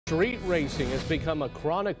Street racing has become a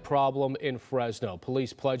chronic problem in Fresno.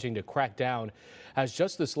 Police pledging to crack down, as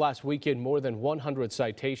just this last weekend, more than 100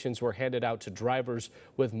 citations were handed out to drivers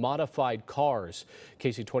with modified cars.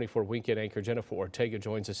 KC24 weekend anchor Jennifer Ortega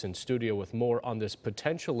joins us in studio with more on this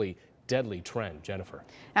potentially deadly trend. Jennifer.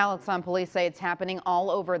 Alex, some police say it's happening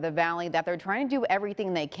all over the valley, that they're trying to do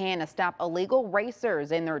everything they can to stop illegal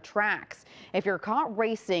racers in their tracks. If you're caught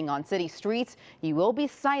racing on city streets, you will be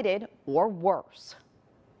cited or worse.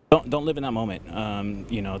 Don't live in that moment.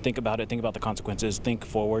 Think about it. Think about the consequences. Think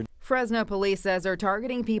forward. Fresno police says they're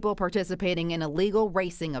targeting people participating in illegal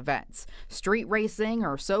racing events, street racing,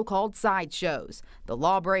 or so-called sideshows. The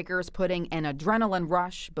lawbreakers putting an adrenaline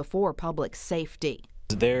rush before public safety.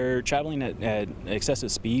 They're traveling at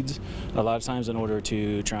excessive speeds a lot of times in order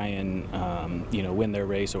to try and win their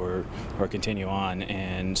race or continue on,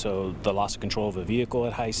 and so the loss of control of a vehicle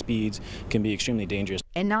at high speeds can be extremely dangerous.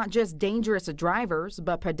 And not just dangerous to drivers,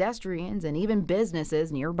 but pedestrians and even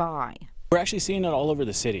businesses nearby. We're actually seeing it all over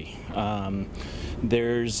the city.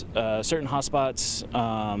 There's certain hotspots.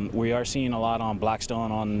 We are seeing a lot on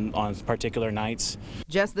Blackstone on particular nights.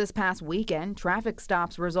 Just this past weekend, traffic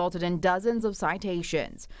stops resulted in dozens of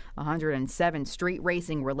citations, 107 street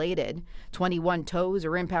racing related, 21 tows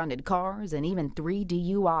or impounded cars, and even 3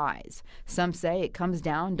 DUIs. Some say it comes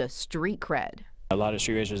down to street cred. A lot of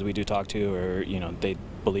street racers we do talk to, or they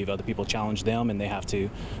believe other people challenge them and they have to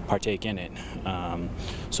partake in it.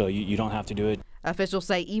 So you don't have to do it. Officials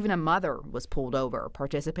say even a mother was pulled over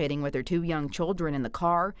participating with her 2 young children in the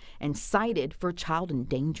car and cited for child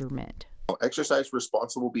endangerment. Exercise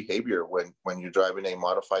responsible behavior when you're driving a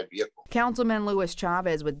modified vehicle. Councilman Luis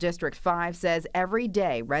Chavez with District 5 says every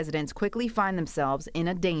day residents quickly find themselves in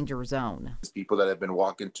a danger zone. People that have been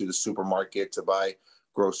walking to the supermarket to buy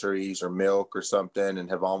groceries or milk or something and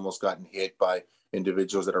have almost gotten hit by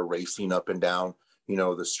individuals that are racing up and down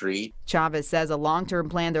the street. Chavez says a long-term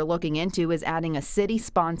plan they're looking into is adding a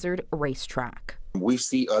city-sponsored racetrack. We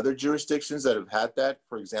see other jurisdictions that have had that.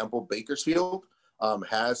 For example, Bakersfield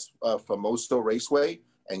has Famoso Raceway,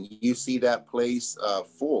 and you see that place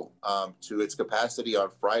full to its capacity on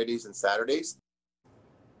Fridays and Saturdays.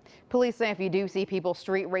 Police say if you do see people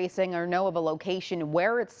street racing or know of a location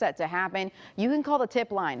where it's set to happen, you can call the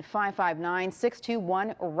tip line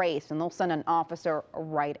 559-621-RACE and they'll send an officer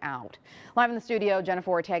right out. Live in the studio,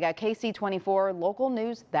 Jennifer Ortega, KC24, local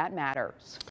news that matters.